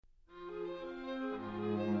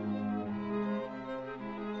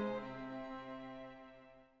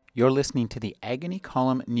You're listening to the Agony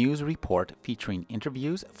Column News Report featuring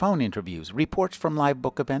interviews, phone interviews, reports from live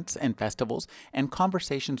book events and festivals, and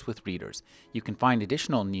conversations with readers. You can find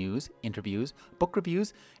additional news, interviews, book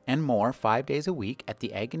reviews, and more 5 days a week at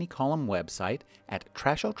the Agony Column website at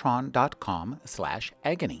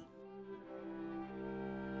trashotron.com/agony.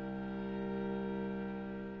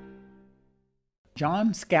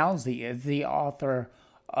 John Scalzi is the author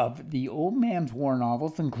of the Old Man's War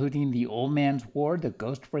novels, including The Old Man's War, The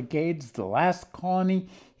Ghost Brigades, The Last Colony.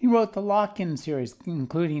 He wrote the Lock-In series,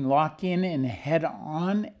 including Lock-In and Head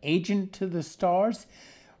On, Agent to the Stars,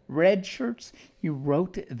 Red Shirts. He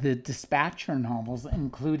wrote the Dispatcher novels,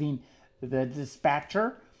 including The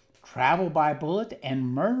Dispatcher, Travel by Bullet, and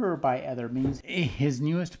Murder by Other Means. His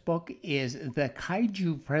newest book is The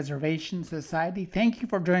Kaiju Preservation Society. Thank you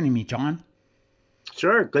for joining me, John.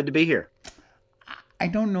 Sure, good to be here. I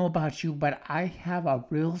don't know about you, but I have a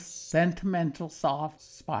real sentimental soft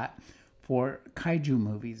spot for kaiju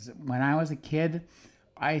movies. When I was a kid,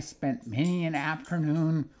 I spent many an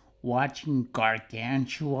afternoon watching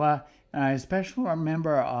Gargantua, and I especially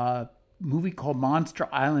remember a movie called Monster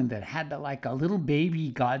Island that had like a little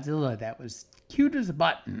baby Godzilla that was cute as a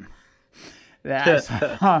button. That I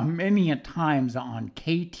saw many a times on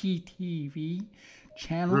KTTV,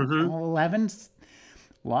 Channel 11.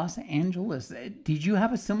 Los Angeles. Did you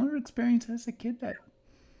have a similar experience as a kid?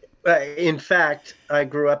 In fact, I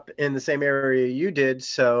grew up in the same area you did,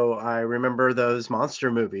 so I remember those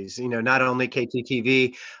monster movies. You know, not only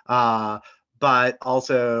KTTV, but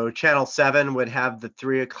also Channel 7 would have the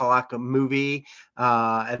 3 o'clock movie,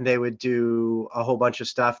 and they would do a whole bunch of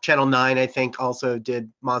stuff. Channel 9, I think, also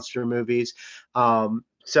did monster movies.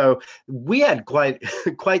 So we had quite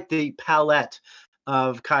the palette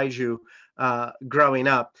of kaiju growing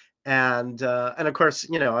up, and of course,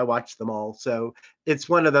 you know, I watched them all. So it's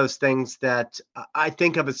one of those things that I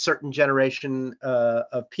think of a certain generation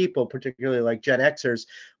of people, particularly like Gen Xers,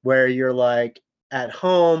 where you're like at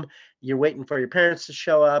home, you're waiting for your parents to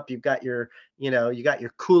show up. You've got your, you got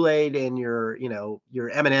your Kool-Aid and your, your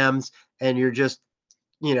M&Ms, and you're just,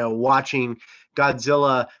 watching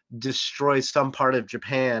Godzilla destroy some part of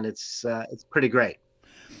Japan. It's pretty great.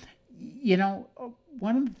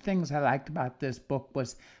 One of the things I liked about this book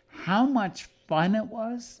was how much fun it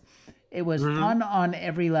was. It was fun on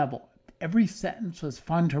every level. Every sentence was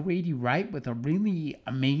fun to read. You write with a really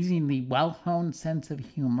amazingly well-honed sense of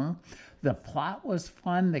humor. The plot was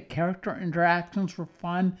fun. The character interactions were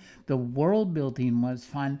fun. The world building was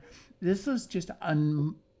fun. This was just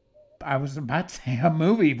I was about to say a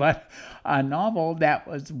movie, but a novel that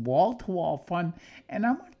was wall-to-wall fun. And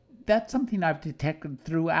that's something I've detected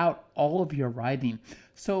throughout all of your writing.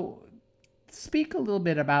 So speak a little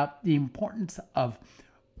bit about the importance of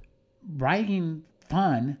writing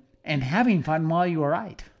fun and having fun while you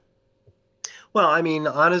write. Well, I mean,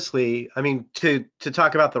 honestly, to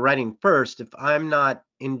talk about the writing first, if I'm not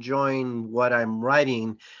enjoying what I'm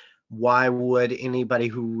writing, why would anybody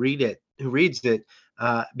who reads it,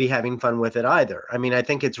 be having fun with it either? I mean, I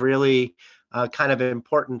think it's really kind of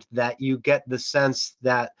important that you get the sense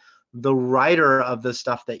that the writer of the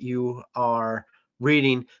stuff that you are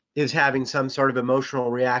reading is having some sort of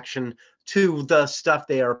emotional reaction to the stuff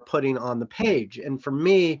they are putting on the page. And for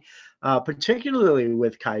me, particularly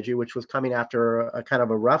with kaiju, which was coming after a kind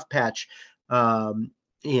of a rough patch for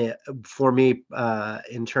me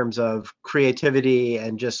in terms of creativity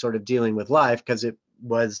and just sort of dealing with life, because it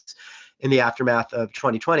was in the aftermath of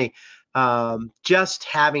 2020, just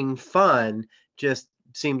having fun just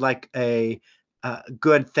seemed like a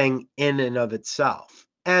good thing in and of itself.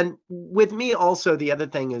 And with me also, the other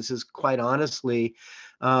thing is quite honestly,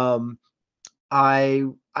 I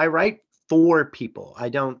write for people. I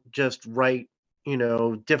don't just write,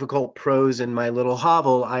 difficult prose in my little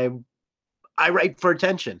hovel. I write for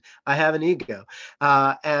attention. I have an ego.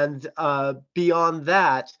 And beyond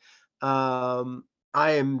that, I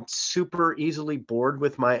am super easily bored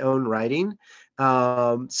with my own writing.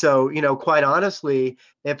 So, quite honestly,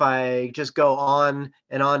 if I just go on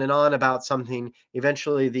and on and on about something,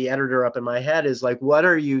 eventually the editor up in my head is like, what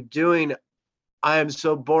are you doing? I am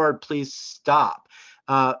so bored. Please stop.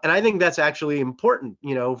 And I think that's actually important,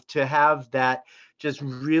 to have that just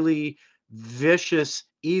really vicious,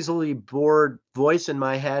 easily bored voice in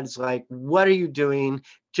my head. It's like, what are you doing?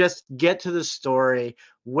 Just get to the story.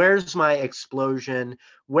 Where's my explosion?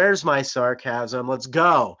 Where's my sarcasm? Let's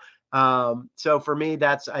go. So for me,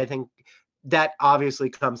 I think that obviously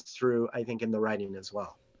comes through, I think, in the writing as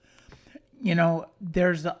well.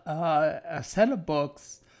 There's a set of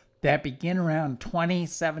books that begin around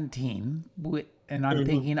 2017, and I'm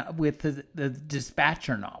thinking with the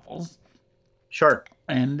Dispatcher novels. Sure.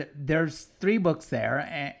 And there's 3 books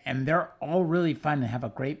there, and they're all really fun and have a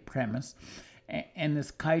great premise. And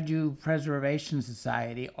this Kaiju Preservation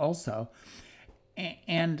Society also.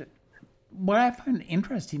 And what I find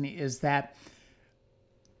interesting is that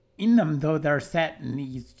in them, though they're set in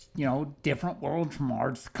these, different worlds from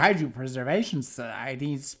ours, Kaiju Preservation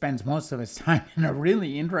Society spends most of its time in a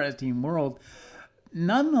really interesting world.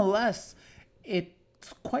 Nonetheless,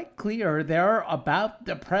 it's quite clear they're about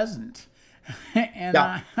the present. And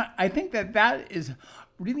Yeah. I think that is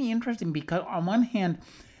really interesting because, on one hand,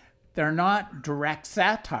 they're not direct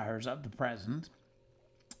satires of the present.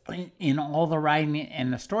 In all the writing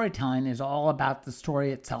and the storytelling is all about the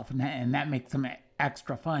story itself, and that makes them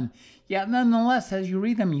extra fun. Yet, nonetheless, as you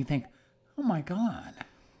read them, you think, oh my God,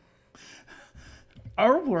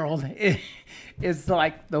 our world is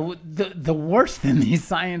like the worst in these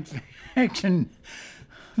science fiction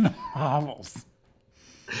novels.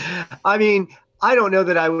 I mean, I don't know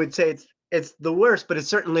that I would say it's the worst, but it's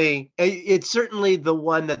certainly the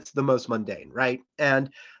one that's the most mundane, right? And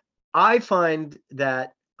I find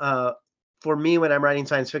that for me, when I'm writing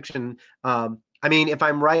science fiction, I mean, if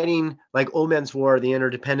I'm writing like Old Man's War, the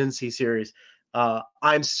Interdependency series,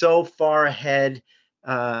 I'm so far ahead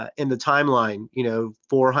in the timeline,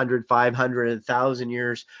 400, 500, 1,000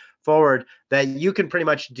 years forward, that you can pretty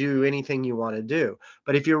much do anything you want to do.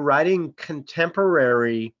 But if you're writing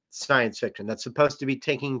contemporary science fiction that's supposed to be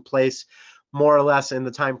taking place more or less in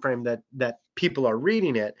the time frame that people are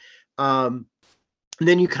reading it,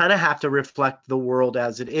 then you kind of have to reflect the world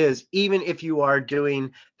as it is, even if you are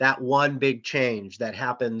doing that one big change that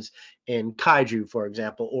happens in Kaiju, for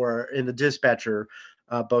example, or in the Dispatcher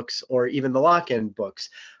books, or even the Lock-In books.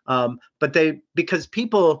 But because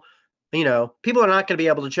people are not going to be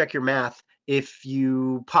able to check your math if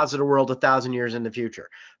you posit a world 1,000 years in the future.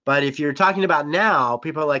 But if you're talking about now,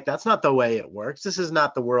 people are like, that's not the way it works. This is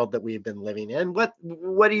not the world that we've been living in. What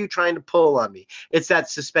are you trying to pull on me? It's that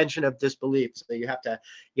suspension of disbelief. So you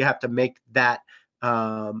have to make that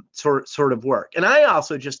sort of work. And I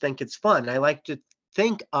also just think it's fun. I like to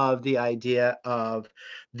think of the idea of,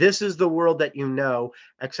 this is the world that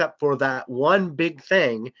except for that one big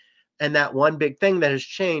thing. And that one big thing that has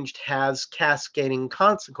changed has cascading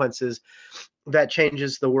consequences that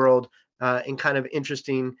changes the world in kind of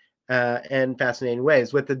interesting and fascinating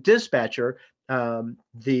ways. With the Dispatcher,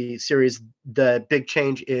 the series, the big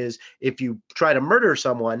change is, if you try to murder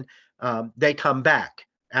someone, they come back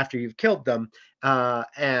after you've killed them,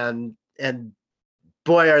 and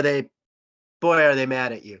boy are they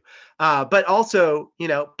mad at you. But also,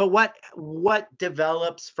 but what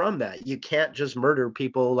develops from that? You can't just murder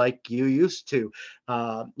people like you used to.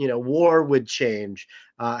 War would change.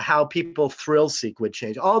 How people thrill seek would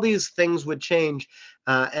change. All these things would change,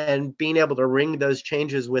 and being able to ring those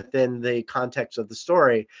changes within the context of the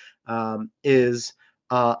story is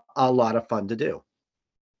a lot of fun to do.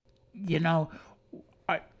 You know,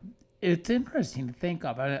 it's interesting to think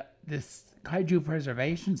about this Kaiju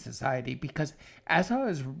Preservation Society, because as I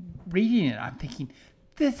was reading it, I'm thinking,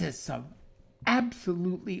 this is some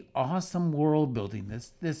absolutely awesome world building.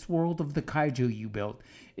 This world of the kaiju you built,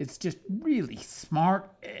 it's just really smart,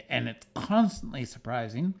 and it's constantly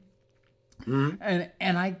surprising. Mm-hmm.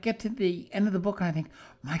 And I get to the end of the book and I think,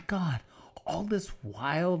 my God, all this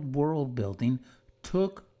wild world building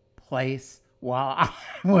took place while I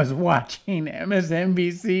was watching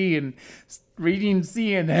MSNBC and reading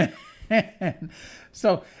CNN.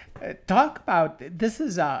 So, talk about, this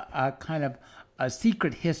is a kind of a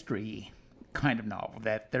secret history kind of novel,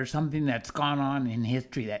 that there's something that's gone on in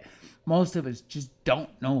history that most of us just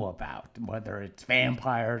don't know about, whether it's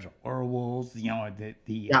vampires or werewolves, the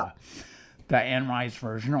Anne Rice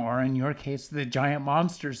version, or in your case, the giant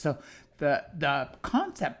monsters. So the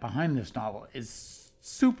concept behind this novel is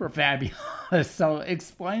super fabulous. So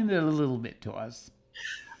explain it a little bit to us.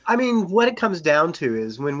 I mean, what it comes down to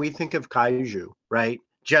is, when we think of kaiju, right?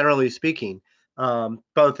 Generally speaking,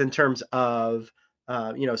 both in terms of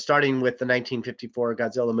starting with the 1954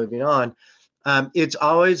 Godzilla, moving on, it's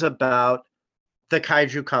always about the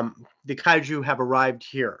kaiju the kaiju have arrived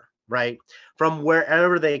here, right? From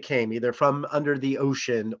wherever they came, either from under the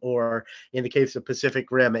ocean, or in the case of Pacific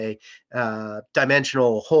Rim, a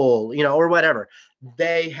dimensional hole, or whatever.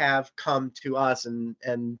 They have come to us, and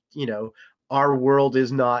our world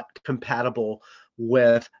is not compatible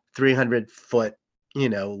with 300-foot,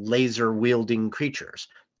 laser wielding creatures.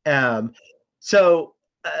 Um, so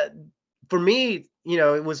for me,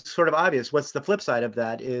 it was sort of obvious. What's the flip side of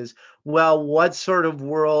that is, well, what sort of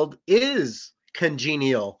world is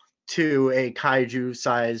congenial to a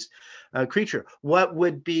kaiju-sized creature? What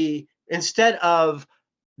would be, instead of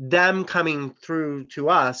them coming through to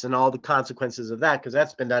us and all the consequences of that, because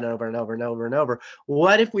that's been done over and over and over and over.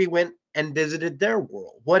 What if we went and visited their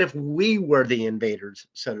world? What if we were the invaders,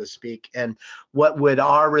 so to speak? And what would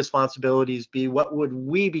our responsibilities be? What would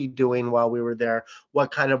we be doing while we were there?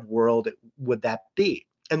 What kind of world would that be?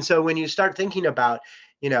 And so when you start thinking about,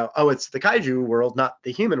 oh, it's the kaiju world, not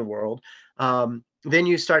the human world, then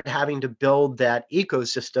you start having to build that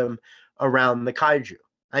ecosystem around the kaiju.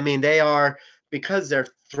 I mean, they are, because they're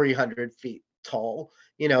 300 feet tall,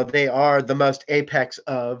 they are the most apex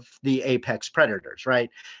of the apex predators, right?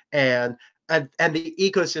 And the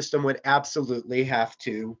ecosystem would absolutely have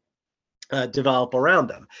to develop around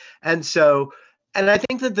them. And so, and I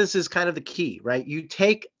think that this is kind of the key, right? You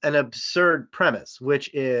take an absurd premise, which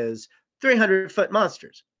is 300-foot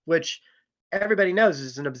monsters, which everybody knows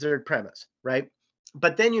is an absurd premise, right?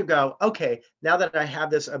 But then you go, okay, now that I have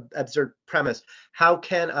this absurd premise, how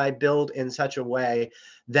can I build in such a way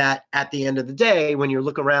that at the end of the day, when you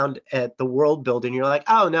look around at the world building, you're like,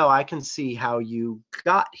 oh no, I can see how you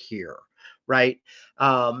got here, right?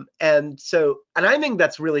 And I think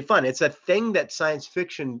that's really fun. It's a thing that science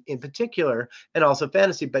fiction in particular, and also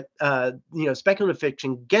fantasy, but speculative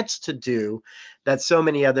fiction gets to do that so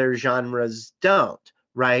many other genres don't,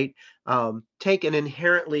 right? Take an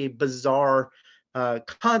inherently bizarre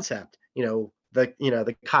concept,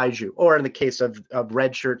 the kaiju, or in the case of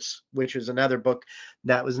Red Shirts, which is another book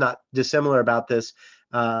that was not dissimilar about this,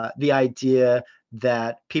 the idea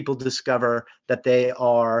that people discover that they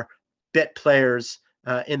are bit players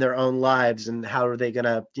in their own lives, and how are they going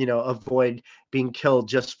to avoid being killed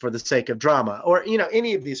just for the sake of drama, or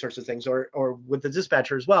any of these sorts of things, or with the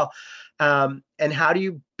Dispatcher as well. And how do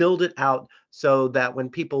you build it out so that when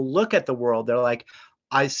people look at the world, they're like,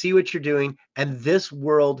 I see what you're doing, and this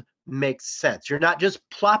world makes sense. You're not just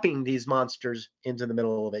plopping these monsters into the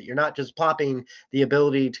middle of it. You're not just plopping the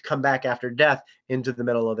ability to come back after death into the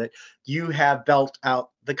middle of it. You have built out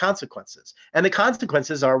the consequences. And the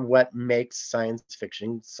consequences are what makes science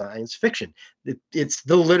fiction science fiction. It's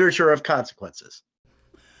the literature of consequences.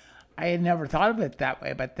 I had never thought of it that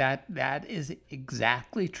way, but that is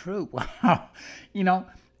exactly true. Wow.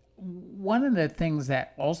 One of the things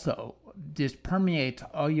that also just permeates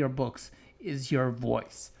all your books is your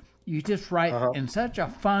voice. You just write in such a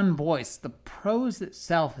fun voice. The prose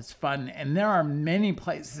itself is fun, and there are many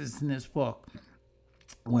places in this book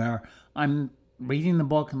where I'm reading the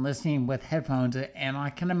book and listening with headphones, and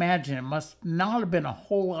I can imagine it must not have been a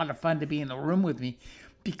whole lot of fun to be in the room with me,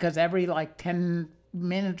 because every 10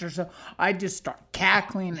 minutes or so, I just start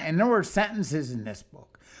cackling, and there were sentences in this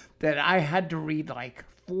book that I had to read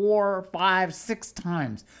 4, 5, 6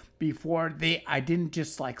 times before I didn't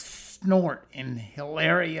just snort in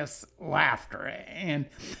hilarious laughter. And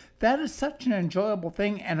that is such an enjoyable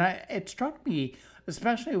thing. And it struck me,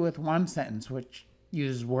 especially with one sentence, which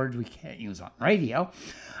uses words we can't use on radio,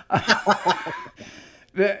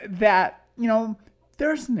 that,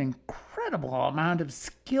 there's an incredible amount of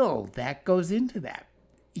skill that goes into that.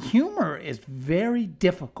 Humor is very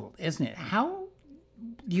difficult, isn't it?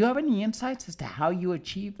 Do you have any insights as to how you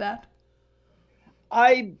achieve that?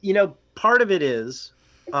 Part of it is,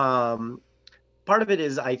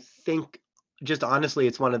 I think, just honestly,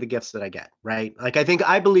 it's one of the gifts that I get, right?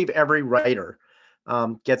 I believe every writer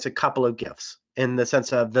gets a couple of gifts, in the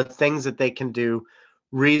sense of the things that they can do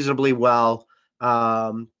reasonably well,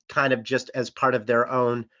 kind of just as part of their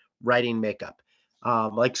own writing makeup.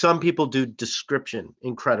 Some people do description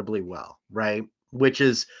incredibly well, right? Which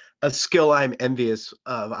is a skill I'm envious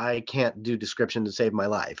of. I can't do description to save my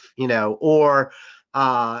life, or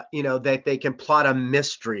that they can plot a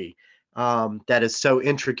mystery that is so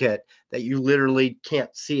intricate that you literally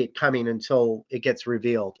can't see it coming until it gets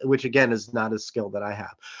revealed, which again is not a skill that I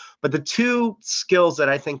have. But the two skills that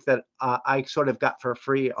I think that I sort of got for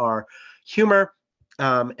free are humor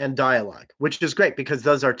and dialogue, which is great because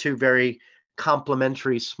those are two very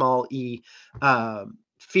complementary small e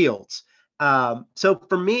fields. So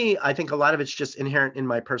for me, I think a lot of it's just inherent in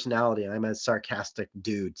my personality. I'm a sarcastic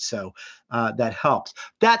dude, so that helps.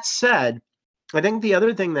 That said, I think the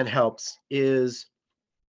other thing that helps is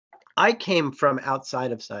I came from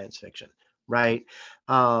outside of science fiction, right?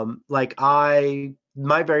 My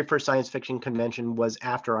very first science fiction convention was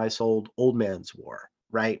after I sold Old Man's War,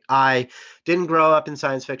 right? I didn't grow up in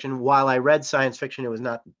science fiction. While I read science fiction, it was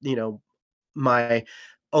not, my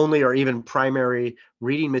only or even primary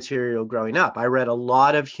reading material growing up. I read a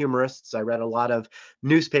lot of humorists. I read a lot of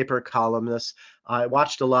newspaper columnists. I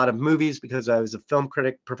watched a lot of movies because I was a film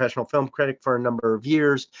critic, professional film critic for a number of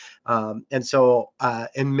years. And so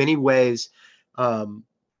in many ways, a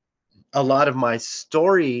lot of my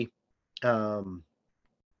story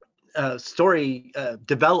story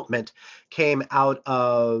development came out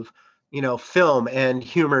of, film and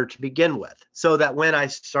humor to begin with. So that when I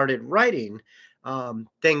started writing,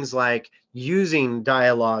 things like using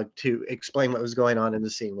dialogue to explain what was going on in the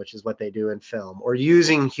scene, which is what they do in film, or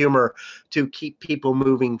using humor to keep people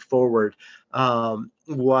moving forward,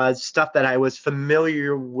 was stuff that I was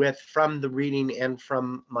familiar with from the reading and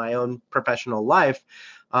from my own professional life,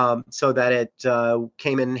 so that it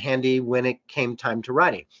came in handy when it came time to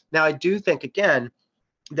writing. Now, I do think, again,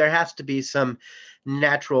 there has to be some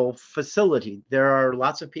natural facility. There are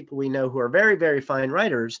lots of people we know who are very, very fine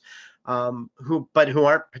writers, who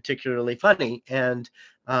aren't particularly funny. And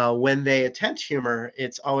when they attempt humor,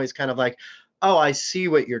 it's always kind of like, oh, I see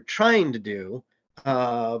what you're trying to do,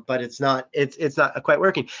 but it's not quite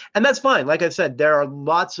working. And that's fine. Like I said, there are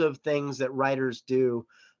lots of things that writers do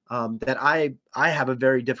that I have a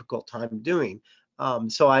very difficult time doing.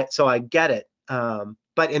 So I get it.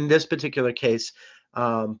 But in this particular case,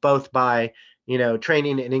 both by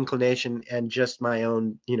training and inclination and just my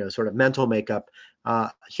own sort of mental makeup,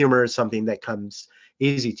 humor is something that comes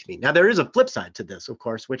easy to me. Now, there is a flip side to this, of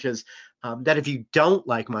course, which is that if you don't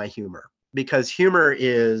like my humor, because humor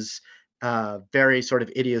is very sort of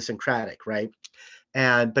idiosyncratic, right?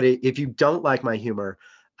 But if you don't like my humor,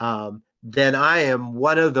 then I am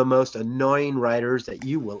one of the most annoying writers that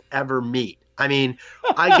you will ever meet. I mean,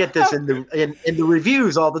 I get this in the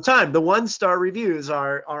reviews all the time. The 1-star reviews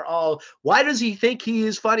are all, why does he think he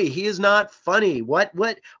is funny? He is not funny. Why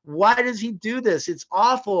does he do this? It's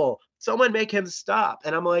awful. Someone make him stop.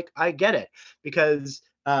 And I'm like, I get it, because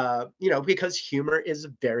because humor is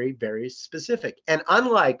very, very specific. And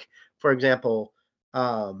unlike, for example,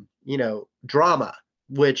 drama,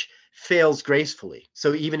 which fails gracefully.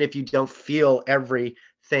 So even if you don't feel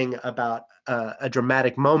everything about a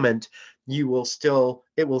dramatic moment, it will still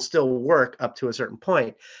work up to a certain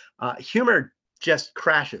point. Humor just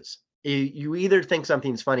crashes. You either think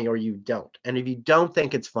something's funny or you don't. And if you don't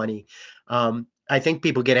think it's funny, I think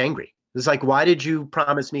people get angry. It's like, why did you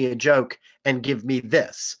promise me a joke and give me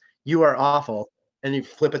this? You are awful. And you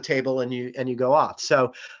flip a table and you go off.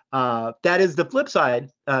 So that is the flip side,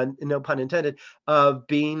 no pun intended, of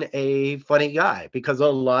being a funny guy, because a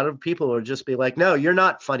lot of people will just be like, no, you're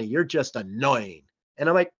not funny. You're just annoying. And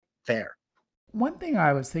I'm like, fair. One thing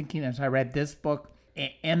I was thinking as I read this book,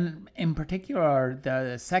 and in particular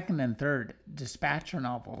the second and third Dispatcher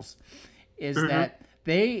novels, is that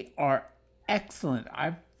they are excellent.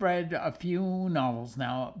 I've read a few novels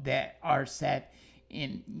now that are set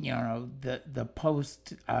in the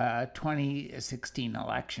post 2016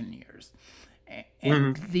 election years,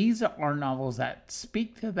 and these are novels that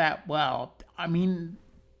speak to that well. I mean,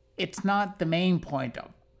 it's not the main point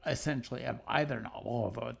of essentially of either novel,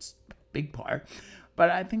 although it's a big part, but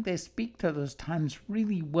I think they speak to those times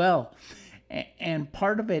really well. And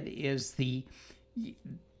part of it is the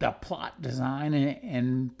plot design,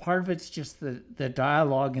 and part of it's just the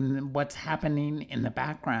dialogue and what's happening in the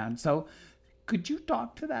background. So could you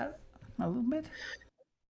talk to that a little bit?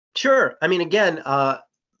 Sure. I mean, again,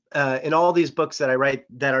 in all these books that I write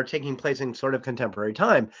that are taking place in sort of contemporary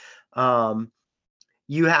time,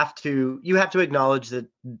 you have to acknowledge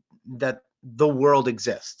that the world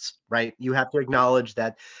exists, right? You have to acknowledge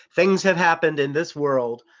that things have happened in this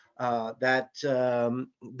world that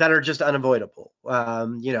are just unavoidable.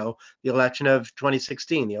 The election of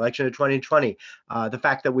 2016, the election of 2020, the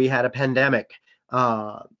fact that we had a pandemic,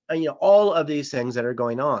 all of these things that are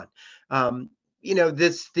going on.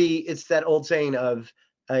 It's that old saying of,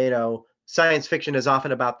 science fiction is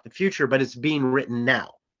often about the future, but it's being written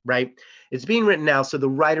now, right? It's being written now, so the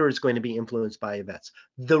writer is going to be influenced by events.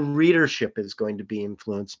 The readership is going to be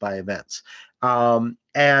influenced by events,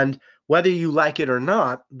 and whether you like it or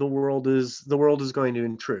not, the world is going to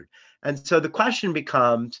intrude. And so the question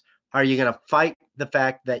becomes: are you going to fight the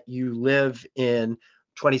fact that you live in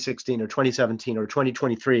 2016 or 2017 or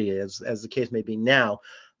 2023, as the case may be now,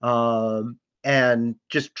 and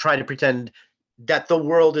just try to pretend that the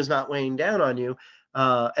world is not weighing down on you,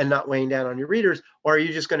 and not weighing down on your readers? Or are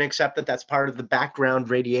you just going to accept that that's part of the background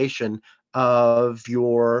radiation of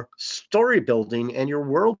your story building and your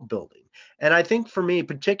world building? And I think for me,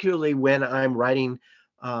 particularly when I'm writing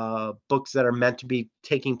books that are meant to be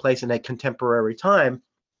taking place in a contemporary time,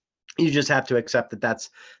 you just have to accept that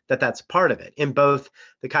that's part of it. In both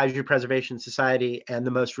the Kaiju Preservation Society and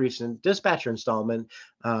the most recent Dispatcher installment,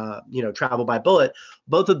 Travel by Bullet,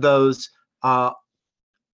 both of those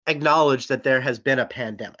acknowledge that there has been a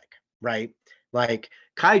pandemic, right? Like,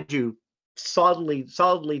 Kaiju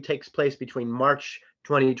solidly takes place between March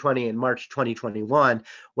 2020 and March 2021,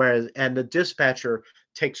 and the Dispatcher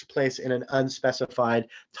takes place in an unspecified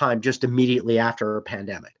time just immediately after a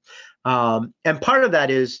pandemic. And part of that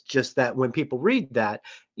is just that when people read that,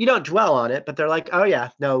 you don't dwell on it, but they're like, oh yeah,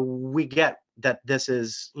 no, we get that this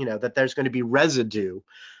is, that there's going to be residue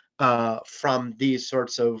from these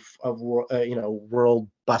sorts of world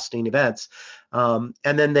busting events, and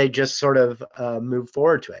then they just sort of move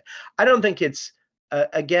forward to it. I don't think it's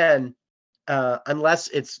again, unless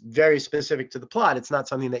it's very specific to the plot, it's not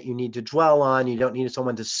something that you need to dwell on. You don't need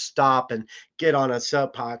someone to stop and get on a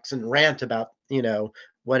soapbox and rant about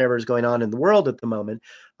whatever's going on in the world at the moment.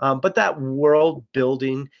 But that world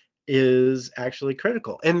building is actually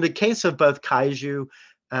critical. In the case of both Kaiju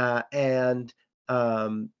and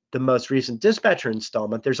the most recent Dispatcher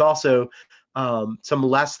installment, there's also some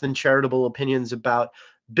less than charitable opinions about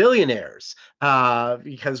billionaires,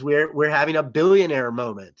 because we're having a billionaire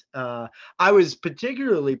moment. I was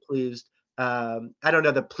particularly pleased. I don't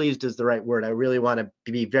know that pleased is the right word. I really want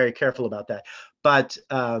to be very careful about that. But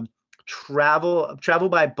Travel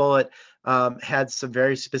by Bullet had some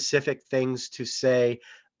very specific things to say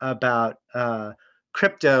about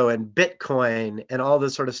crypto and Bitcoin and all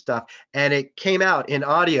this sort of stuff. And it came out in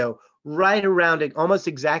audio right around almost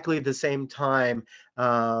exactly the same time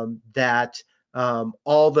that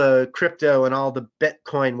all the crypto and all the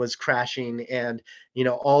Bitcoin was crashing, and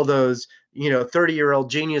all those 30-year-old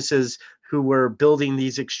geniuses who were building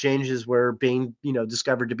these exchanges were being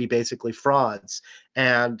discovered to be basically frauds.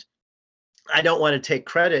 And I don't want to take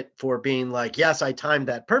credit for being like, yes, I timed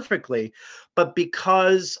that perfectly, but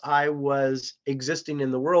because I was existing in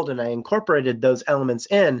the world and I incorporated those elements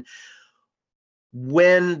in,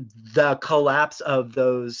 when the collapse of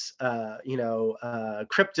those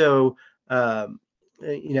crypto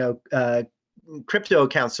crypto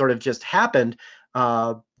accounts sort of just happened,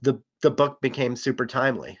 the book became super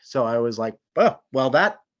timely. So I was like, oh, well,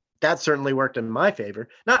 that certainly worked in my favor.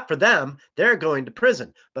 Not for them, they're going to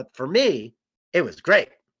prison, but for me, it was great.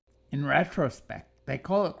 In retrospect, they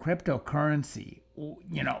call it cryptocurrency.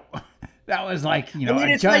 That was like a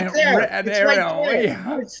it's giant right there. red It's right arrow. there.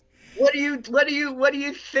 Yeah. What are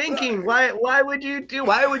you thinking? Why would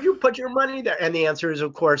you put your money there? And the answer is,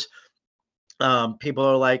 of course, people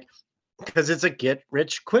are like, because it's a get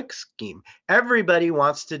rich quick scheme. Everybody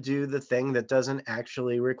wants to do the thing that doesn't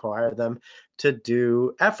actually require them to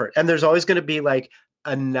do effort. And there's always going to be like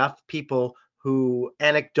enough people who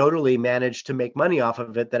anecdotally manage to make money off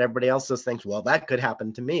of it that everybody else just thinks, well, that could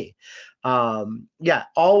happen to me.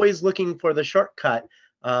 Always looking for the shortcut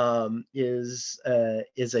is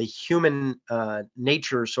a human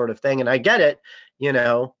nature sort of thing. And I get it,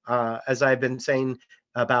 as I've been saying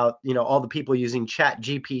about all the people using Chat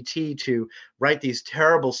GPT to write these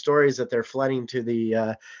terrible stories that they're flooding to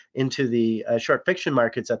the into the short fiction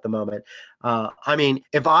markets at the moment. I mean,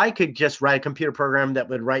 if I could just write a computer program that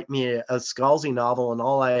would write me a Scalzi novel, and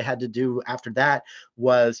all I had to do after that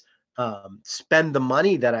was spend the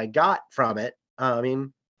money that I got from it, I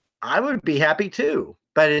mean, I would be happy too.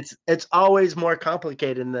 But it's always more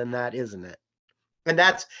complicated than that, isn't it? And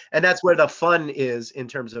that's where the fun is in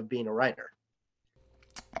terms of being a writer.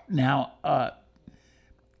 Now,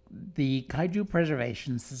 the Kaiju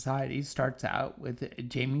Preservation Society starts out with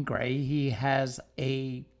Jamie Gray. He has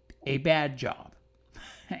a bad job,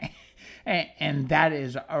 and that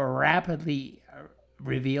is rapidly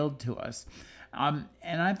revealed to us. And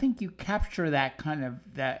I think you capture that kind of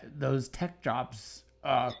those tech jobs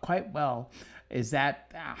quite well. Is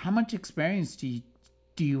that how much experience do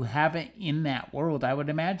you have in that world? I would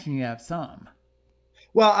imagine you have some.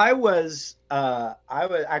 Well, I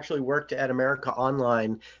actually worked at America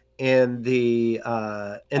Online in the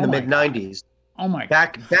mid '90s. Oh my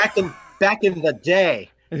God! Back in the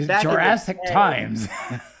day. Jurassic times.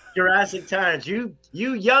 Jurassic times. You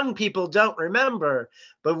young people don't remember,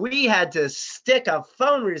 but we had to stick a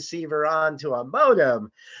phone receiver onto a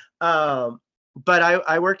modem. But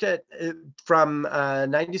I worked at from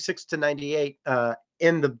 '96 to '98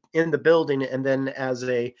 in the building, and then as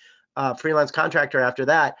a freelance contractor after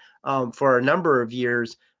that for a number of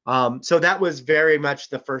years. So that was very much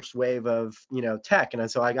the first wave of tech, and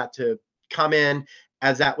so I got to come in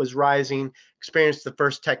as that was rising, experience the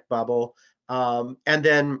first tech bubble, and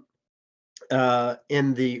then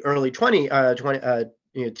in the early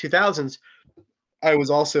 2000s, I was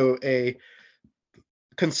also a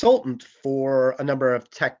consultant for a number of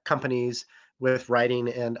tech companies with writing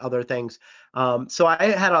and other things. So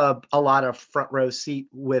I had a lot of front row seat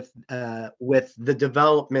with the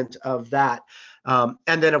development of that. And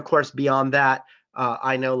then, of course, beyond that,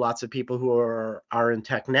 I know lots of people who are in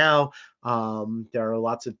tech now. There are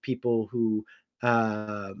lots of people who,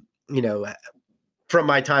 from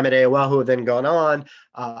my time at AOL who have then gone on,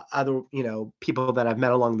 other, people that I've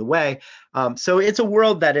met along the way. So it's a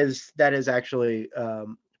world that is actually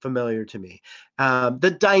familiar to me.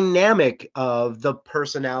 The dynamic of the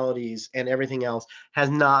personalities and everything else has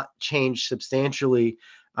not changed substantially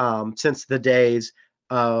since the days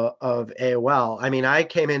of AOL. I mean, I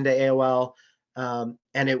came into AOL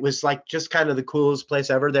and it was like just kind of the coolest place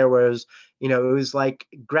ever. There was, it was like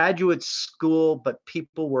graduate school, but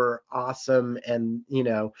people were awesome. And,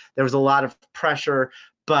 there was a lot of pressure,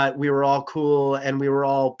 but we were all cool and we were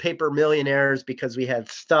all paper millionaires because we had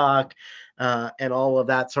stock and all of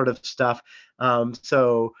that sort of stuff.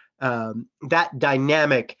 So that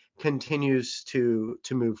dynamic continues to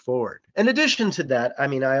move forward. In addition to that, I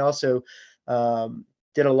mean, I also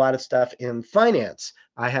did a lot of stuff in finance.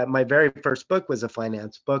 I had my very first book was a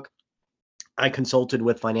finance book. I consulted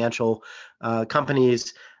with financial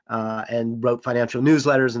companies and wrote financial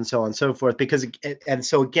newsletters and so on and so forth. And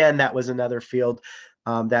so again, that was another field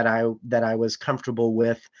that I was comfortable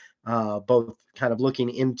with, both kind of looking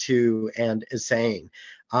into and saying.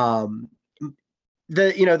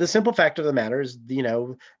 The simple fact of the matter is,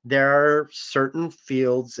 there are certain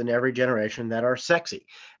fields in every generation that are sexy,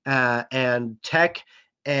 and tech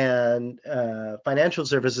and financial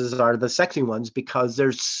services are the sexy ones because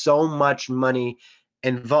there's so much money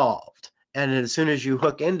involved. And as soon as you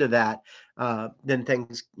hook into that, then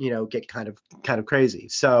things, get kind of crazy.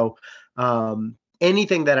 So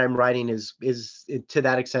anything that I'm writing is to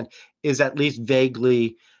that extent is at least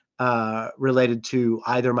vaguely related to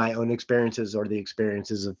either my own experiences or the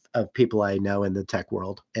experiences of people I know in the tech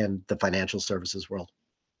world and the financial services world.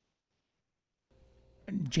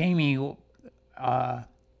 Jamie,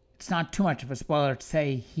 it's not too much of a spoiler to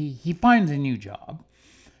say he finds a new job,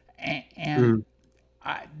 and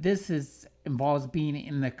this involves being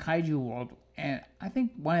in the kaiju world. And I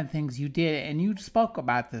think one of the things you did, and you spoke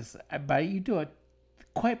about this, but you do it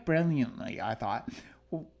quite brilliantly, I thought,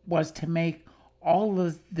 was to make all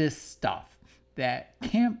of this stuff that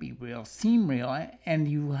can't be real seem real, and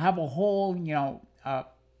you have a whole,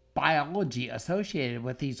 biology associated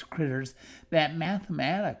with these critters that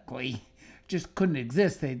mathematically just couldn't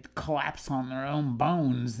exist. They'd collapse on their own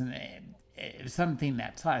bones, and something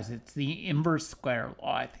that size. It's the inverse square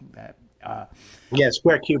law, I think that.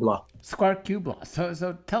 Square cube law. Square cube law.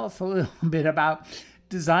 So tell us a little bit about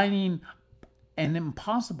designing an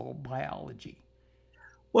impossible biology.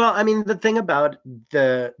 Well, I mean, the thing about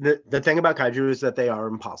the thing about kaiju is that they are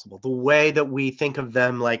impossible. The way that we think of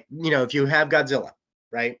them, like, if you have Godzilla,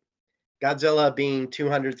 right? Godzilla being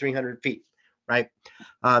 200, 300 feet, right?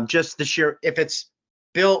 Just the sheer, if it's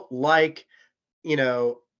built like,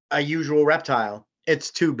 a usual reptile,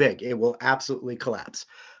 it's too big. It will absolutely collapse.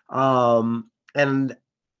 And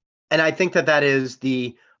I think that is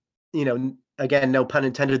the, again, no pun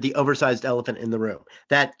intended, the oversized elephant in the room.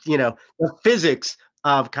 That, the physics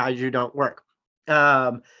of kaiju don't work.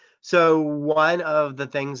 So one of the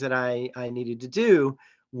things that I needed to do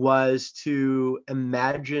was to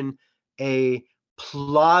imagine a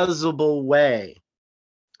plausible way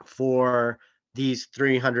for these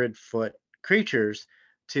 300-foot creatures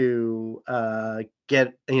to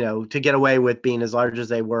get away with being as large as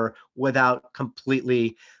they were without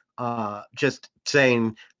completely just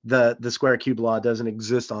saying the square cube law doesn't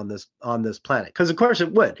exist on this planet, because of course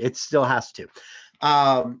it would. It still has to.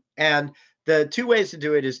 And the two ways to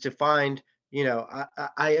do it is to find,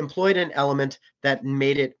 I employed an element that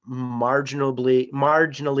made it marginally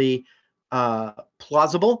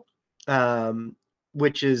plausible,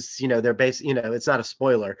 which is, they're it's not a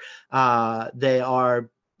spoiler. They are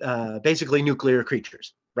basically nuclear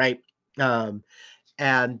creatures, right?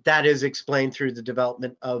 And that is explained through the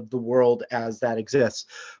development of the world as that exists.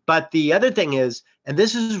 But the other thing is, and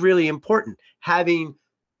this is really important, having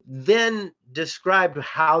then described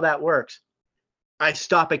how that works, I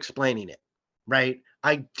stop explaining it, right?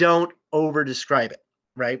 I don't over describe it,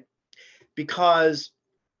 right? Because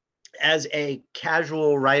as a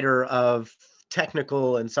casual writer of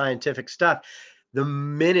technical and scientific stuff, the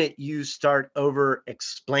minute you start over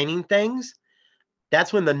explaining things,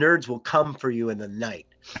 that's when the nerds will come for you in the night,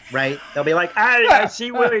 right? They'll be like, I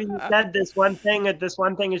see where you said this one thing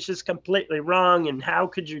is just completely wrong, and how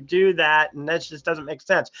could you do that? And that just doesn't make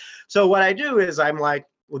sense. So what I do is I'm like,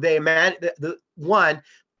 well, they imagine the one,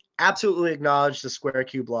 absolutely acknowledge the square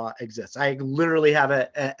cube law exists. I literally have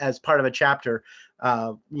as part of a chapter,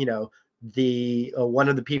 the one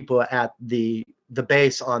of the people at the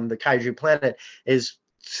base on the kaiju planet is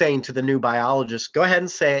saying to the new biologist, go ahead and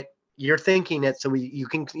say it. You're thinking it, so you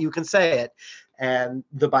can say it. And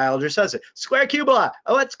the biologist says it. Square cube law.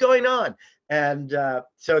 Oh, what's going on? And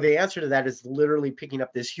so the answer to that is literally picking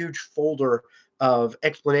up this huge folder of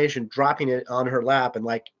explanation, dropping it on her lap, and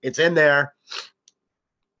like, it's in there,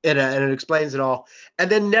 and it explains it all, and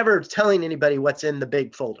then never telling anybody what's in the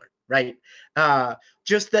big folder, right?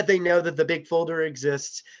 Just that they know that the big folder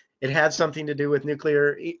exists. It has something to do with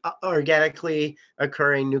nuclear, organically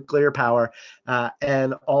occurring nuclear power,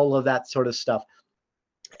 and all of that sort of stuff.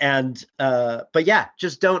 And but yeah,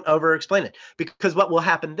 just don't over explain it, because what will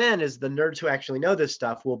happen then is the nerds who actually know this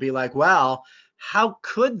stuff will be like, well, how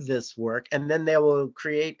could this work? And then they will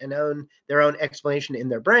create their own explanation in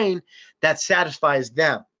their brain that satisfies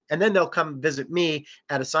them. And then they'll come visit me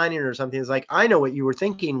at a signing or something. It's like, I know what you were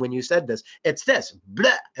thinking when you said this. It's this,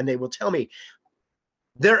 blah, and they will tell me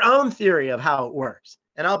their own theory of how it works.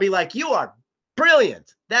 And I'll be like, you are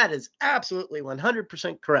brilliant. That is absolutely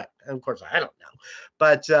 100% correct. And of course, I don't know,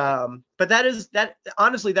 but that is that.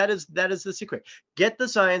 Honestly, that is the secret. Get the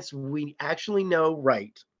science we actually know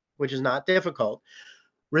right, which is not difficult.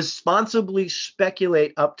 Responsibly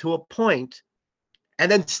speculate up to a point,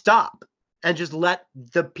 and then stop and just let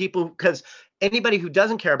the people, because anybody who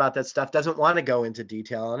doesn't care about that stuff doesn't want to go into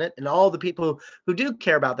detail on it. And all the people who do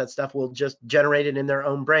care about that stuff will just generate it in their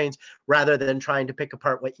own brains rather than trying to pick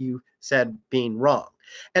apart what you said being wrong.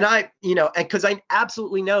 And because I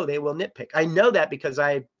absolutely know they will nitpick. I know that because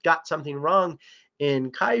I got something wrong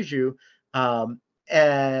in Kaiju,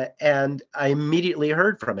 and I immediately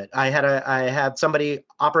heard from it. I had somebody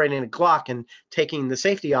operating a Glock and taking the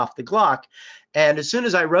safety off the Glock. And as soon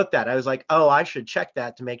as I wrote that, I was like, oh, I should check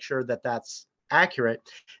that to make sure that that's accurate.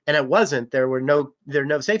 And it wasn't. There were no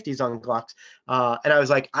safeties on Glocks. And I was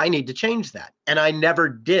like, I need to change that. And I never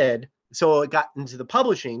did. So it got into the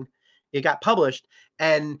publishing. It got published.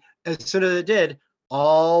 And as soon as it did,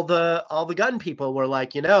 all the gun people were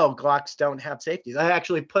like, Glocks don't have safeties. I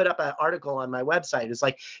actually put up an article on my website. It's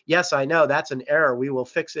like, yes, I know that's an error. We will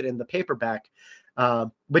fix it in the paperback,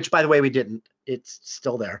 which, by the way, we didn't. It's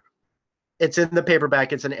still there. It's in the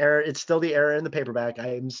paperback. It's an error. It's still the error in the paperback.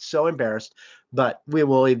 I am so embarrassed, but we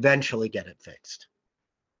will eventually get it fixed.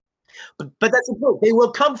 But that's the point. They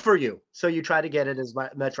will come for you. So you try to get it as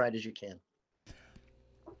much right as you can.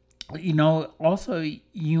 Also,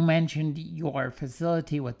 you mentioned your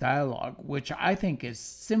facility with dialogue, which I think is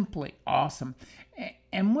simply awesome.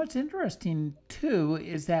 And what's interesting, too,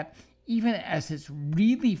 is that even as it's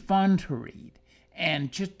really fun to read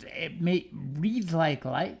and just reads like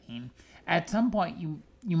lightning, at some point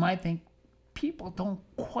you might think people don't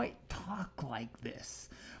quite talk like this.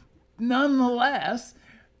 Nonetheless,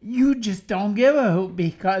 you just don't give a hoot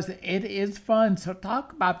because it is fun. So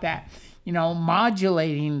talk about that.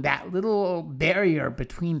 Modulating that little barrier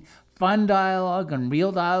between fun dialogue and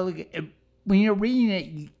real dialogue. When you're reading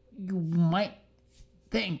it, you might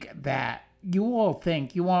think that you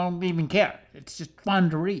won't even care. It's just fun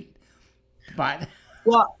to read. But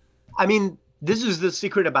well, I mean, this is the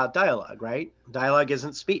secret about dialogue, right? Dialogue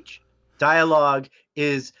isn't speech. Dialogue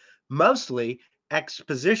is mostly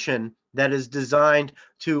exposition that is designed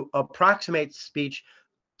to approximate speech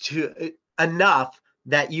to enough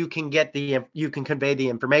that you can convey the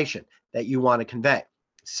information that you want to convey.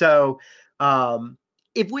 So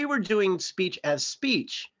if we were doing speech as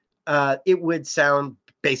speech, it would sound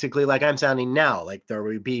basically like I'm sounding now. Like there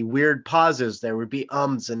would be weird pauses, there would be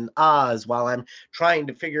ums and ahs while I'm trying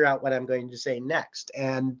to figure out what I'm going to say next.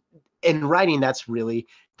 And in writing, that's really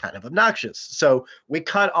kind of obnoxious. So we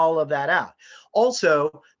cut all of that out.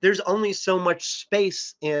 Also, there's only so much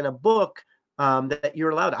space in a book that you're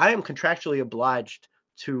allowed. I am contractually obliged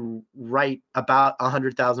to write about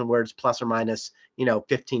 100,000 words plus or minus,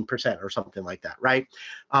 15% or something like that, right?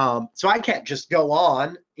 So I can't just go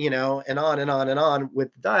on, and on and on and on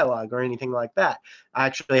with dialogue or anything like that. I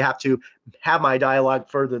actually have to have my dialogue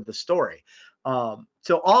further the story.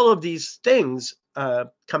 So all of these things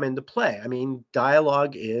come into play. I mean,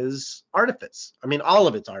 dialogue is artifice. I mean, all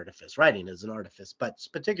of it's artifice. Writing is an artifice, but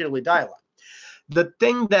particularly dialogue. The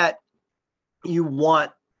thing that you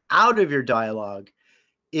want out of your dialogue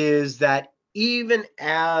is that even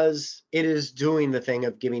as it is doing the thing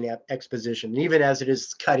of giving exposition, even as it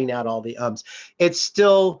is cutting out all the ums, it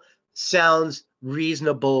still sounds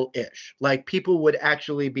reasonable-ish. Like people would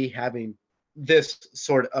actually be having this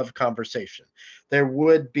sort of conversation. There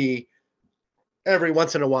would be every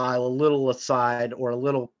once in a while a little aside or a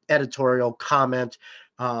little editorial comment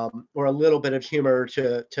or a little bit of humor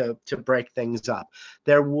to break things up.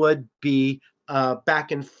 There would be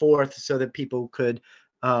back and forth so that people could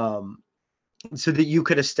so that you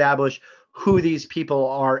could establish who these people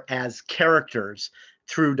are as characters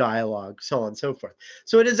through dialogue, so on and so forth.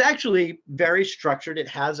 So it is actually very structured. It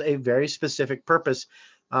has a very specific purpose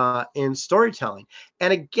in storytelling.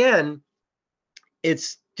 And again,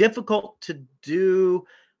 it's difficult to do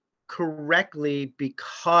correctly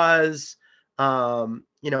because a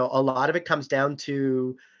lot of it comes down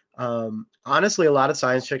to honestly, a lot of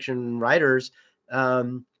science fiction writers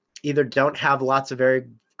either don't have lots of very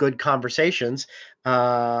good conversations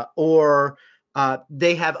or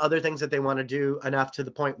they have other things that they want to do enough to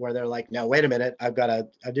the point where they're like, no, wait a minute, I've got to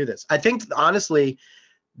do this. I think honestly,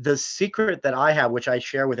 the secret that I have, which I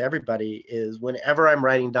share with everybody, is whenever I'm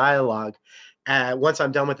writing dialogue, once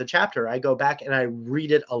I'm done with the chapter, I go back and I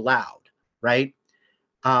read it aloud, right?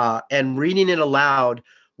 And reading it aloud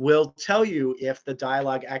will tell you if the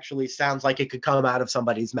dialogue actually sounds like it could come out of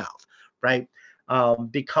somebody's mouth, right?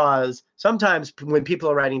 Because sometimes when people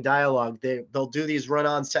are writing dialogue, they'll do these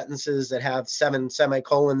run-on sentences that have 7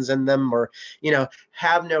 semicolons in them, or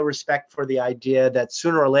have no respect for the idea that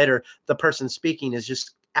sooner or later the person speaking is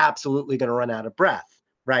just absolutely going to run out of breath,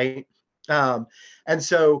 right? And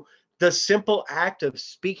so the simple act of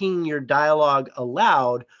speaking your dialogue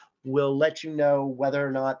aloud will let you know whether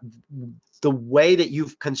or not the way that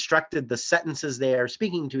you've constructed the sentences they are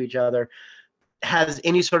speaking to each other has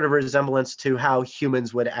any sort of resemblance to how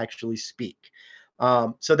humans would actually speak.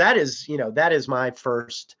 So that is my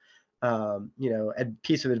first,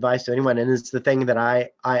 piece of advice to anyone. And it's the thing that I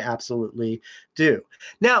absolutely do.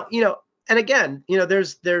 Now, and again,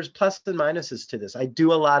 there's pluses and minuses to this. I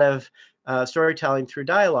do a lot of storytelling through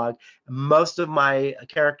dialogue. Most of my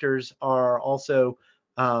characters are also,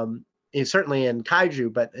 certainly in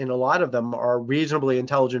kaiju, but in a lot of them are reasonably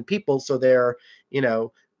intelligent people. So they're,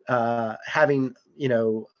 having,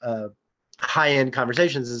 high-end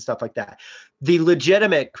conversations and stuff like that. The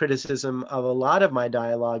legitimate criticism of a lot of my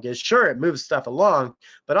dialogue is, sure, it moves stuff along,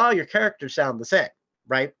 but all your characters sound the same,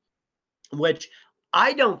 right? Which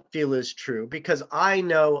I don't feel is true, because I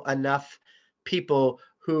know enough people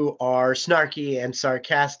who are snarky and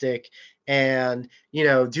sarcastic and,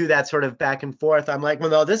 do that sort of back and forth. I'm like, well,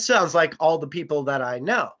 no, this sounds like all the people that I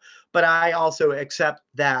know. But I also accept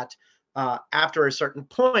that after a certain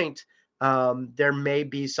point, there may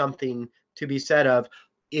be something to be said of,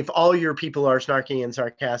 if all your people are snarky and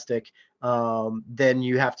sarcastic, then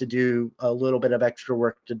you have to do a little bit of extra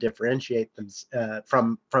work to differentiate them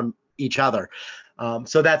from each other.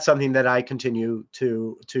 So that's something that I continue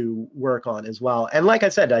to work on as well. And like I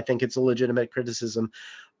said, I think it's a legitimate criticism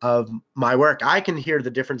of my work. I can hear the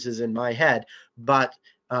differences in my head, but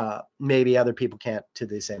maybe other people can't to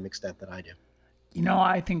the same extent that I do.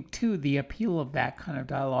 I think too, the appeal of that kind of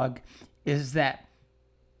dialogue is that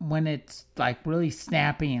when it's like really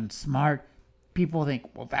snappy and smart, people think,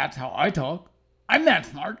 well, that's how I talk. I'm that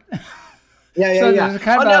smart. Yeah. So there's a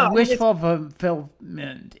kind of wishful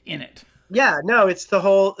fulfillment in it. Yeah, no, it's the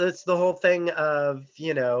whole thing of,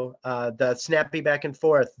 the snappy back and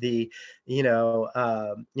forth, the,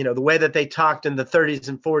 the way that they talked in the 30s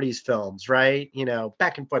and 40s films, right?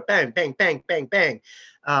 Back and forth, bang, bang, bang, bang, bang.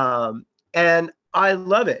 And I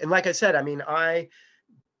love it. And like I said, I mean, I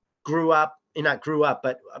not grew up,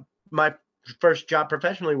 but my first job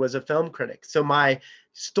professionally was a film critic. So my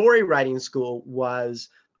story writing school was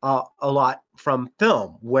a lot from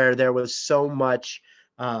film, where there was so much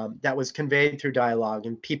that was conveyed through dialogue,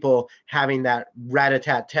 and people having that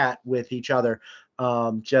rat-a-tat-tat with each other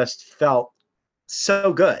just felt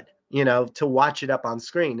so good, to watch it up on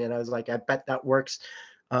screen. And I was like, I bet that works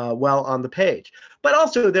well on the page. But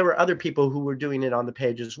also there were other people who were doing it on the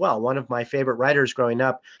page as well. One of my favorite writers growing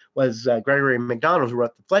up was Gregory McDonald, who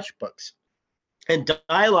wrote the Fletch books. And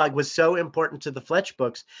dialogue was so important to the Fletch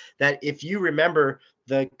books that if you remember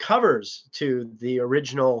the covers to the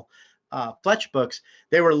original Fletch books,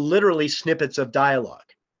 they were literally snippets of dialogue,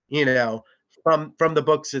 from the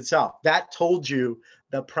books itself. That told you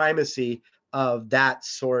the primacy of that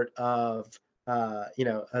sort of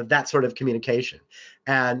that sort of communication.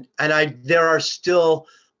 And there are still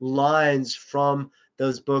lines from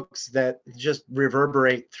those books that just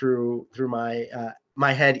reverberate through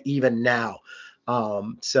my head even now.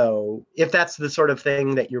 So if that's the sort of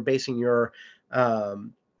thing that you're basing your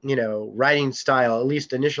writing style, at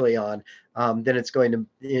least initially on, then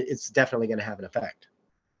it's definitely going to have an effect.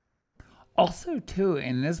 Also, too,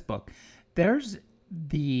 in this book, there's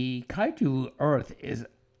the kaiju Earth is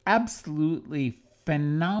absolutely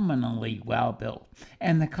phenomenally well built.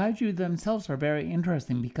 And the kaiju themselves are very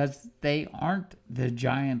interesting because they aren't the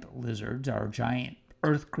giant lizards or giant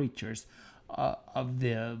earth creatures of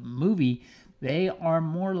the movie. They are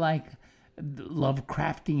more like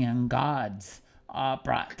Lovecraftian gods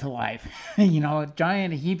brought to life. You know,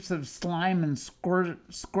 giant heaps of slime and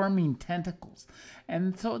squirming tentacles.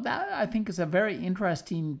 And so that, I think, is a very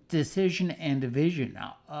interesting decision and division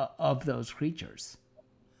of those creatures.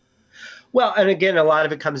 Well, and again, a lot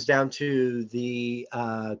of it comes down to the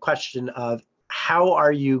question of how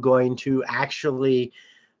are you going to actually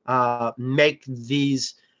make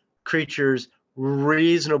these creatures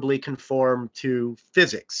reasonably conform to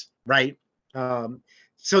physics, right?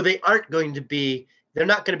 So they aren't going to be, they're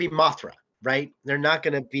not going to be Mothra, right? They're not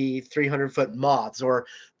going to be 300-foot moths or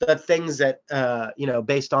the things that,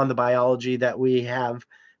 based on the biology that we have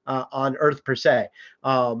on Earth per se.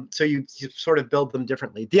 So you sort of build them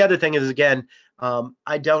differently. The other thing is, again,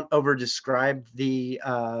 I don't over describe the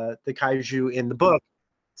kaiju in the book.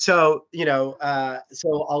 So,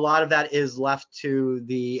 so a lot of that is left to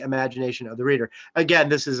the imagination of the reader. Again,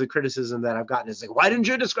 this is a criticism that I've gotten. It's like, why didn't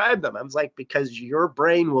you describe them? I was like, because your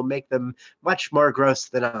brain will make them much more gross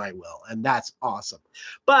than I will. And that's awesome.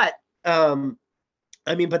 But,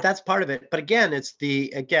 but that's part of it. But again, it's the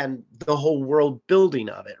whole world building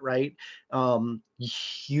of it, right?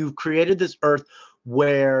 You've created this Earth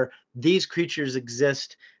where these creatures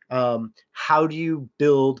exist. How do you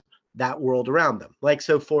build that world around them? Like,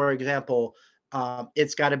 so for example,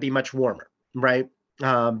 it's got to be much warmer, right?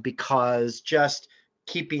 Because just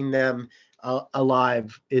keeping them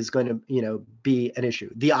alive is going to, be an issue.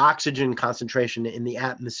 The oxygen concentration in the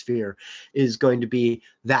atmosphere is going to be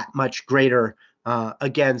that much greater,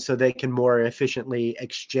 again, so they can more efficiently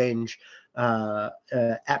exchange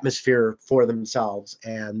atmosphere for themselves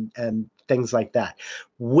and things like that.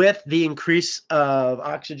 With the increase of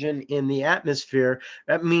oxygen in the atmosphere,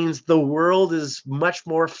 that means the world is much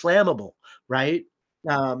more flammable, right?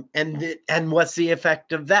 And what's the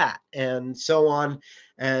effect of that, and so on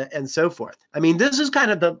and so forth. This is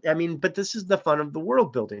kind of but this is the fun of the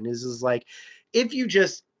world building. Is like, if you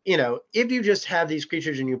just have these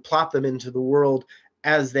creatures and you plop them into the world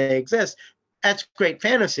as they exist, that's great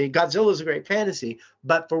fantasy. Godzilla is a great fantasy,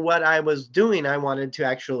 but for what I was doing, I wanted to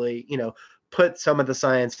actually, put some of the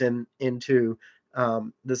science into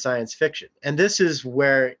the science fiction. And this is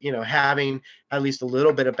where, having at least a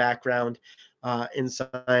little bit of background in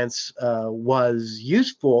science was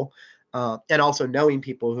useful, and also knowing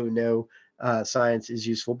people who know science is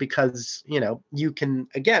useful, because, you can,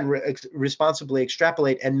 again, responsibly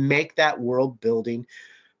extrapolate and make that world building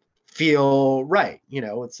feel right.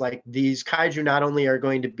 It's like these kaiju not only are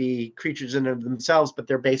going to be creatures in of themselves, but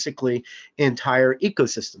they're basically entire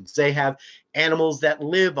ecosystems. They have animals that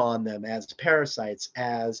live on them as parasites,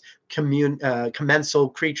 as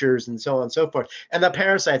commensal creatures, and so on and so forth. And the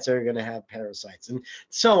parasites are going to have parasites, and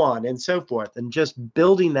so on and so forth. And just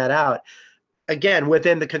building that out, again,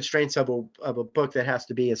 within the constraints of a book that has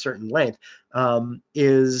to be a certain length,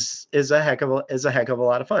 is a heck of a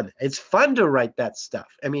lot of fun. It's fun to write that stuff.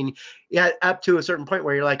 Up to a certain point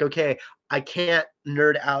where you're like, okay, I can't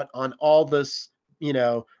nerd out on all this,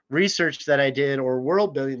 research that I did or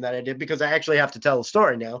world building that I did, because I actually have to tell a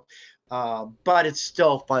story now. But it's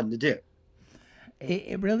still fun to do.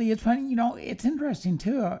 It really is funny. It's interesting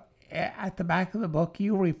too. At the back of the book,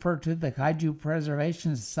 you refer to the Kaiju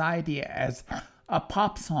Preservation Society as a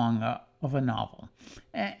pop song of a novel.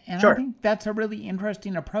 And Sure. I think that's a really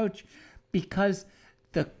interesting approach, because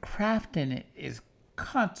the craft in it is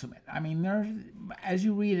consummate. As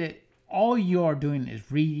you read it, all you're doing is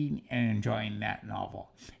reading and enjoying that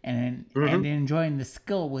novel, and enjoying the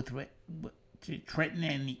skill with which it's written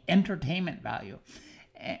and the entertainment value.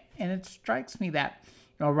 And it strikes me that,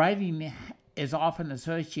 writing is often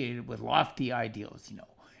associated with lofty ideals,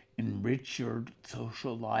 enrich your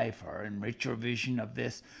social life or enrich your vision of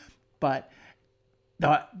this. But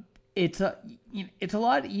it's a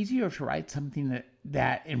lot easier to write something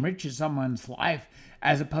that enriches someone's life,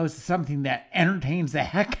 as opposed to something that entertains the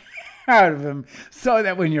heck out of them, so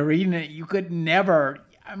that when you're reading it, you could never.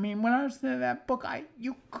 When I was in that book,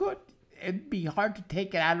 it'd be hard to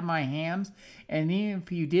take it out of my hands, and even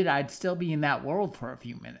if you did, I'd still be in that world for a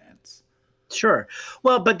few minutes. Sure.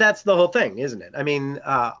 Well, but that's the whole thing, isn't it?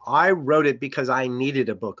 I wrote it because I needed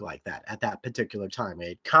a book like that at that particular time. It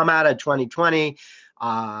had come out of 2020.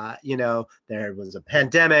 There was a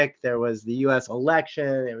pandemic. There was the U.S.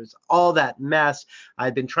 election. There was all that mess.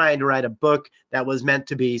 I'd been trying to write a book that was meant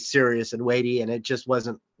to be serious and weighty, and it just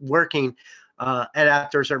wasn't working. And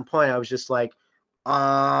after a certain point, I was just like,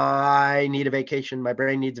 I need a vacation. My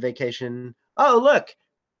brain needs a vacation. Oh, look,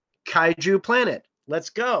 Kaiju Planet. Let's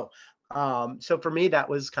go. So for me, that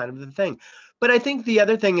was kind of the thing. But I think the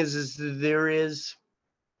other thing is there is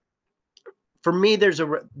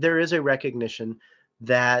a recognition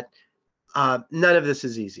that none of this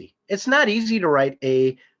is easy. It's not easy to write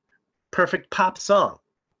a perfect pop song.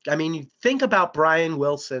 I mean, you think about Brian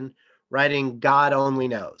Wilson writing God Only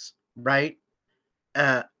Knows, right?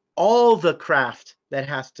 Uh, all the craft that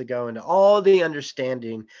has to go into all the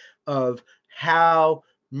understanding of how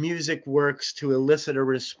music works to elicit a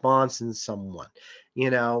response in someone.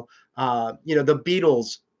 The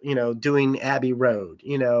Beatles, doing Abbey Road.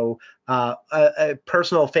 A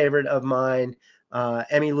personal favorite of mine,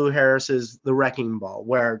 Emmylou Harris's The Wrecking Ball,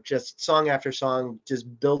 where just song after song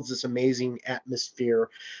just builds this amazing atmosphere,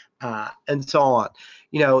 and so on.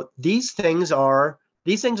 These things are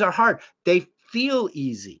hard. They feel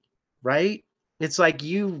easy, right? It's like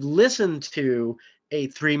you listen to a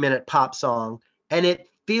 3-minute pop song and it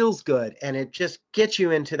feels good and it just gets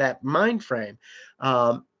you into that mind frame.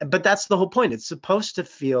 But that's the whole point. It's supposed to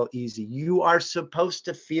feel easy. You are supposed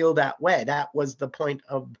to feel that way. That was the point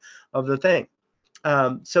of the thing.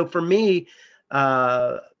 So for me,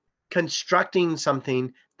 constructing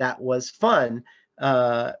something that was fun,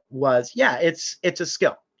 it's a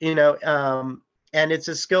skill, and it's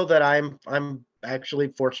a skill that I'm actually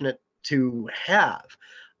fortunate to have.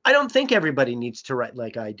 I don't think everybody needs to write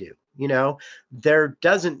like I do. There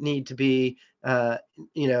doesn't need to be, uh,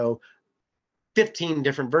 you know, 15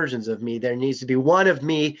 different versions of me. There needs to be one of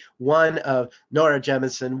me, one of Nora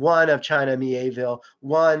Jemison, one of China Mieville,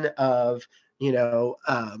 one of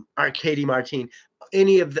Arcady Martin,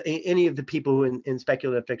 any of the people who in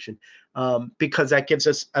speculative fiction, because that gives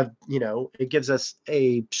us it gives us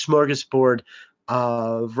a smorgasbord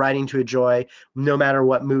of writing to enjoy, no matter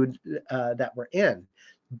what mood that we're in.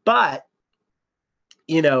 But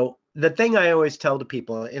the thing I always tell to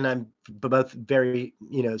people, and I'm both very,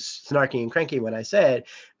 snarky and cranky when I say it,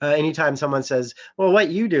 anytime someone says, well, what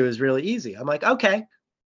you do is really easy, I'm like, okay,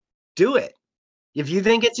 do it. If you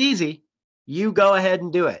think it's easy, you go ahead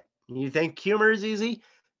and do it. You think humor is easy,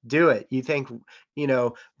 do it. You think,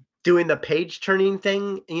 doing the page turning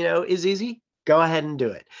thing, is easy, go ahead and do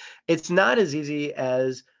it. It's not as easy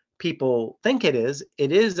as people think it is.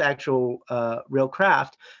 It is actual real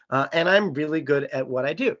craft, and I'm really good at what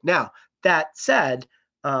I do. Now, that said,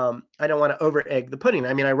 I don't want to over egg the pudding.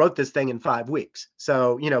 I mean, I wrote this thing in 5 weeks.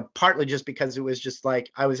 So, partly just because it was just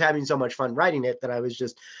like I was having so much fun writing it that I was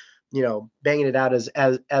just, banging it out as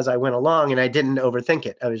I went along, and I didn't overthink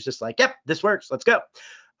it. I was just like, yep, this works, let's go.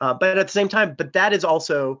 But at the same time, that is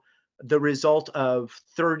also the result of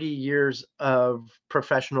 30 years of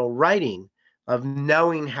professional writing, of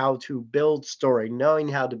knowing how to build story, knowing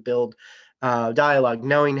how to build dialogue,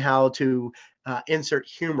 knowing how to insert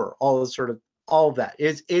humor, all of that.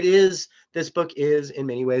 This book is in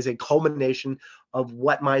many ways a culmination of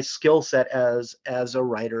what my skill set as a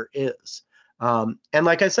writer is. And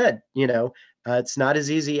like I said, it's not as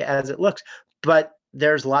easy as it looks, but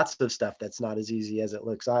there's lots of stuff that's not as easy as it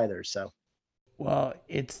looks either. So, Well,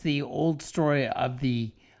 it's the old story of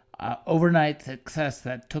the overnight success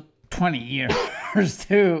that took 20 years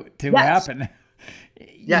to yes, happen. You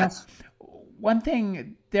know, yes, one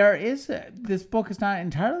thing there is this book is not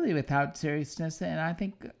entirely without seriousness, and I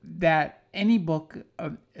think that any book,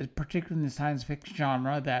 particularly in the science fiction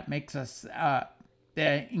genre, that makes us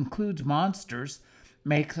that includes monsters,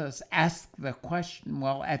 makes us ask the question: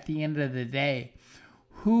 well, at the end of the day,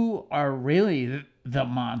 who are really the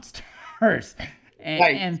monsters? And,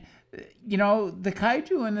 right. and the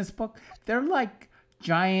kaiju in this book, they're like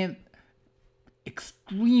giant,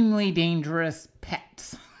 extremely dangerous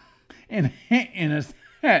pets in a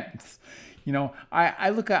sense.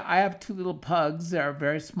 I have two little pugs that are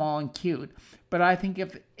very small and cute, but I think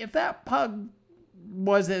if that pug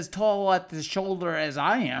was as tall at the shoulder as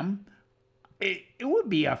I am, it would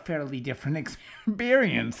be a fairly different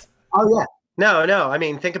experience. Oh yeah. No. I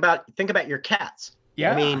mean, think about your cats. I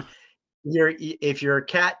Yeah. mean, if your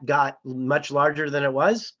cat got much larger than it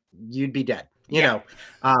was, you'd be dead. Yeah.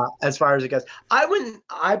 As far as it goes,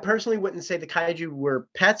 I personally wouldn't say the kaiju were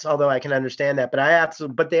pets, although I can understand that.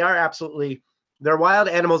 But they are absolutely, they're wild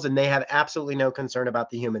animals, and they have absolutely no concern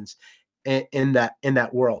about the humans in that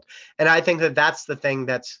world. And I think that that's the thing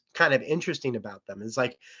that's kind of interesting about them. Is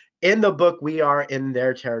like in the book, we are in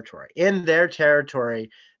their territory. In their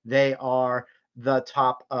territory, they are the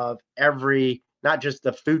top of every, not just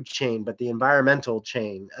the food chain, but the environmental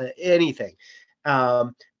chain, anything.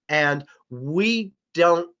 And we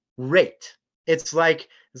don't rate. It's like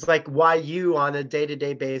why you on a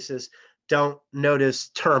day-to-day basis don't notice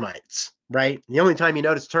termites, right? The only time you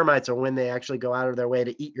notice termites are when they actually go out of their way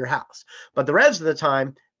to eat your house. But the rest of the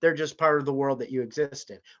time, they're just part of the world that you exist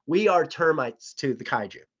in. We are termites to the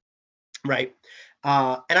kaiju, right?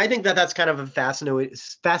 And I think that that's kind of a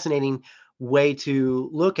fascinating way to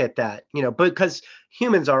look at that, because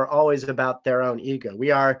humans are always about their own ego. We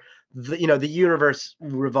are, the universe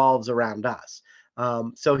revolves around us.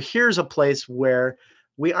 So here's a place where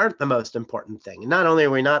we aren't the most important thing. Not only are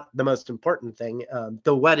we not the most important thing,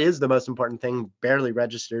 the what is the most important thing barely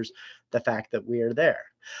registers the fact that we are there.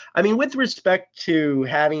 I mean, with respect to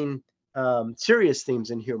having serious themes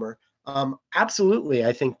in humor, absolutely,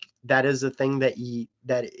 I think that is a thing that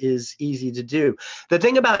is easy to do. The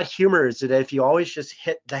thing about humor is that if you always just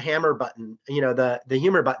hit the hammer button, the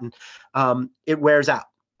humor button, it wears out,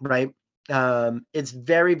 right? It's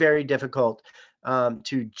very, very difficult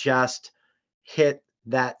to just hit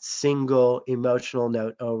that single emotional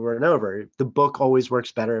note over and over. The book always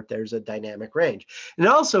works better if there's a dynamic range. And it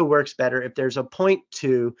also works better if there's a point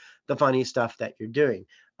to the funny stuff that you're doing.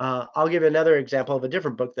 I'll give another example of a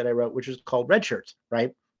different book that I wrote, which was called Red Shirts,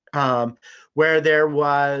 right? Where there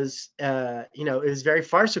was, it was very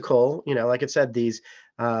farcical, like I said, these,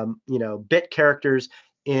 bit characters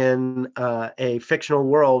in a fictional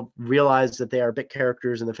world realize that they are bit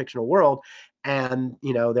characters in the fictional world. And,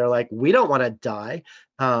 they're like, we don't want to die.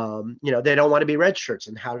 They don't want to be red shirts.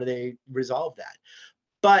 And how do they resolve that?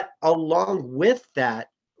 But along with that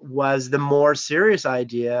was the more serious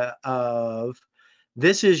idea of,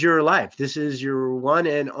 this is your life. This is your one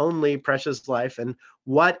and only precious life. And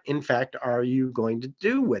what, in fact, are you going to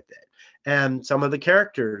do with it? And some of the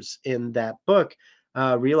characters in that book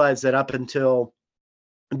realized that up until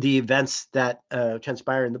the events that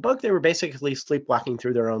transpire in the book, they were basically sleepwalking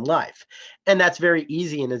through their own life. And that's very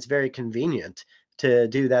easy and it's very convenient to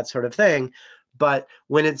do that sort of thing. But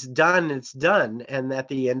when it's done, it's done. And at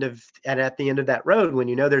the end of that road,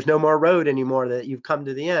 when there's no more road anymore, that you've come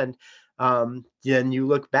to the end, then you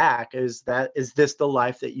look back, is this the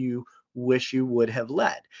life that you wish you would have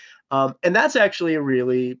led? And that's actually a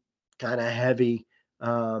really kind of heavy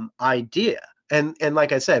idea. And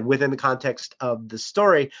like I said, within the context of the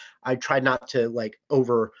story, I tried not to like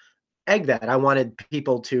over egg that. I wanted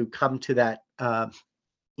people to come to that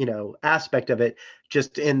aspect of it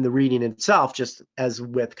just in the reading itself, just as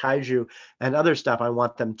with kaiju and other stuff. I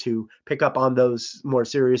want them to pick up on those more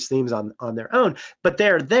serious themes on their own, but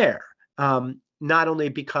they're there. Not only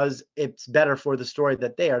because it's better for the story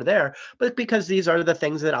that they are there, but because these are the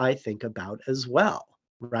things that I think about as well,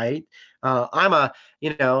 right? I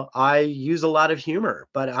use a lot of humor,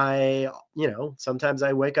 but sometimes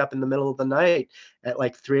I wake up in the middle of the night at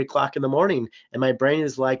like 3:00 in the morning and my brain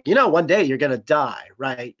is like, one day you're going to die,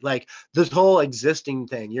 right? Like this whole existing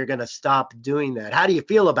thing, you're going to stop doing that. How do you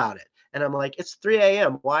feel about it? And I'm like, it's 3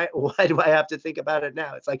 a.m. Why do I have to think about it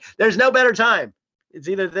now? It's like, there's no better time. It's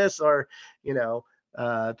either this or,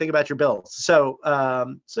 think about your bills. So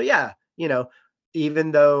yeah,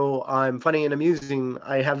 even though I'm funny and amusing,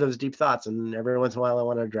 I have those deep thoughts, and every once in a while I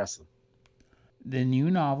want to address them. The new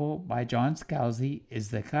novel by John Scalzi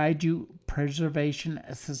is The Kaiju Preservation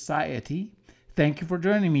Society. Thank you for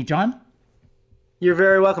joining me, John. You're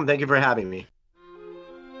very welcome. Thank you for having me.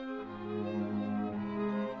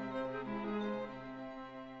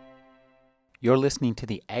 You're listening to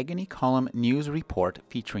the Agony Column News Report,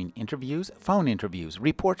 featuring interviews, phone interviews,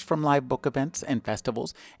 reports from live book events and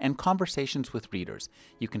festivals, and conversations with readers.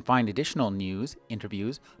 You can find additional news,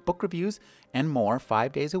 interviews, book reviews, and more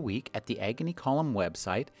 5 days a week at the Agony Column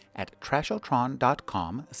website at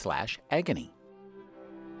trashotron.com/agony.